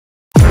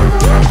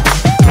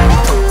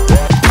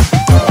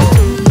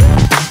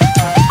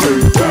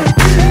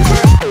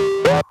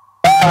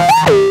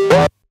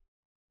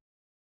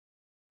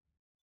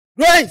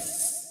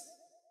Grace.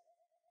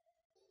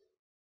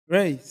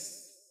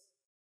 Grace.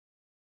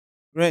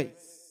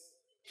 Grace.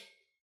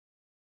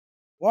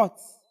 What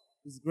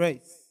is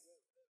grace?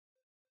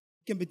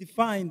 It can be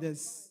defined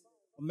as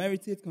a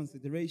merited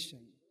consideration,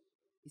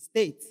 a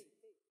state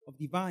of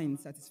divine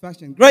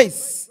satisfaction.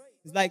 Grace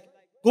is like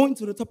going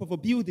to the top of a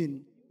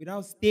building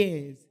without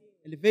stairs,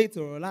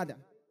 elevator, or ladder,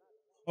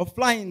 or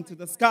flying to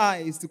the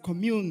skies to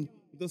commune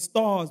with the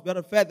stars without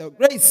a feather.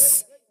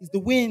 Grace is the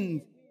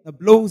wind that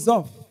blows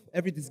off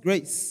every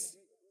disgrace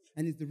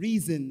and is the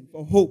reason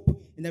for hope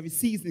in every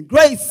season.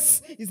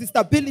 Grace is the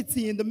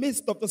stability in the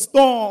midst of the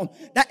storm,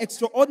 that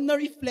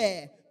extraordinary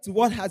flair to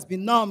what has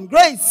been numb.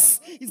 Grace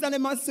is an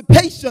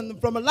emancipation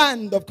from a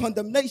land of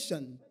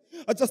condemnation,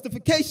 a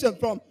justification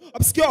from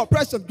obscure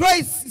oppression.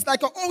 Grace is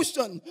like an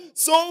ocean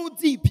so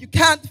deep you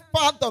can't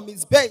fathom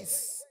its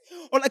base,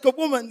 or like a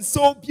woman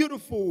so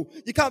beautiful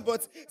you can't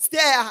but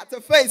stare at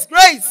her face.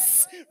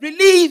 Grace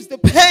relieves the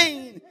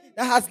pain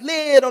that has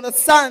laid on the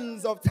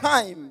sands of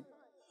time,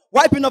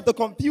 wiping off the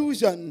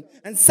confusion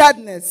and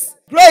sadness.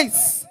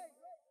 Grace,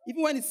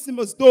 even when it seems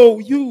as though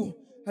you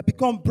have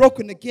become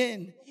broken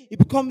again, it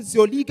becomes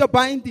your legal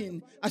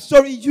binding,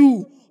 assuring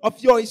you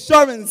of your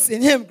assurance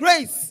in Him.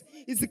 Grace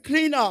is the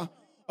cleaner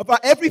of our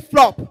every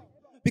flop,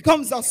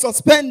 becomes a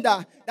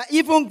suspender that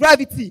even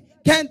gravity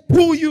can't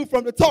pull you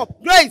from the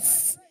top.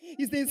 Grace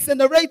is the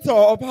incinerator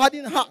of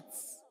hardened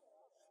hearts,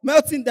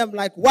 melting them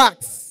like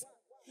wax,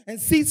 and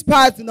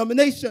ceasefire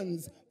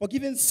denominations,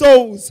 forgiving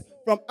souls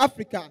from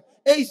Africa,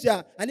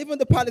 Asia, and even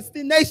the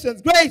Palestinian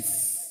nations.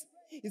 Grace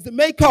is the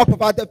makeup of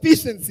our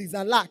deficiencies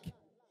and lack,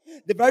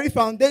 the very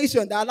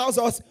foundation that allows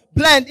us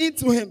blend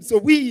into Him so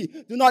we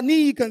do not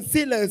need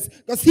concealers,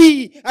 because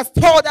He has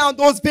torn down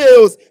those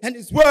veils and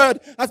His word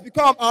has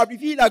become our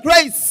revealer.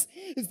 Grace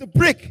is the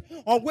brick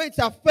on which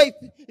our faith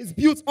is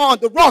built on,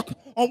 the rock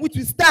on which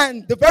we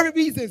stand, the very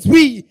reasons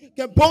we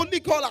can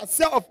boldly call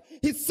ourselves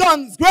His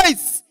sons.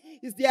 Grace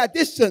is the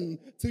addition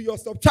to your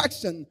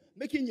subtraction,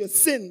 making your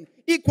sin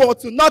equal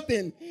to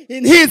nothing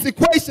in His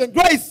equation.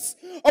 Grace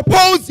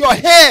opposes your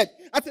head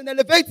at an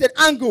elevated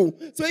angle,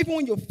 so even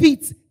when your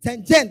feet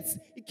tangent,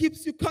 it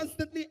keeps you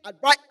constantly at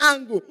right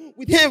angle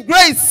with Him.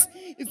 Grace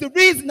is the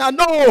reason I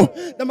know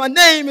that my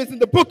name is in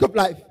the book of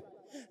life.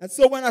 And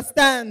so when I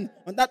stand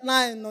on that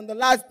line on the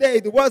last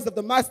day, the words of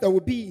the Master will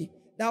be,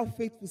 "Thou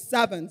faithful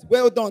servant,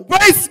 well done."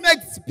 Grace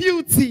makes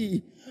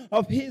beauty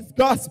of His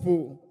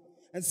gospel.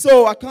 And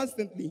so I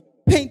constantly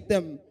paint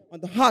them on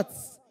the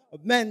hearts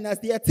of men as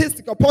the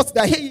artistic apostle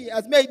that He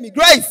has made me.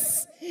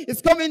 Grace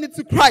is coming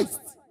into Christ,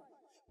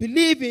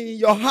 believing in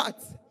your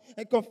heart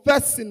and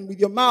confessing with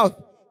your mouth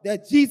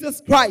that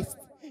Jesus Christ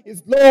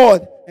is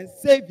Lord and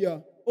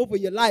Savior over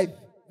your life.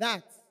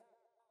 That,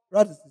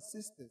 brothers and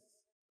sisters,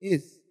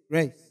 is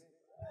grace.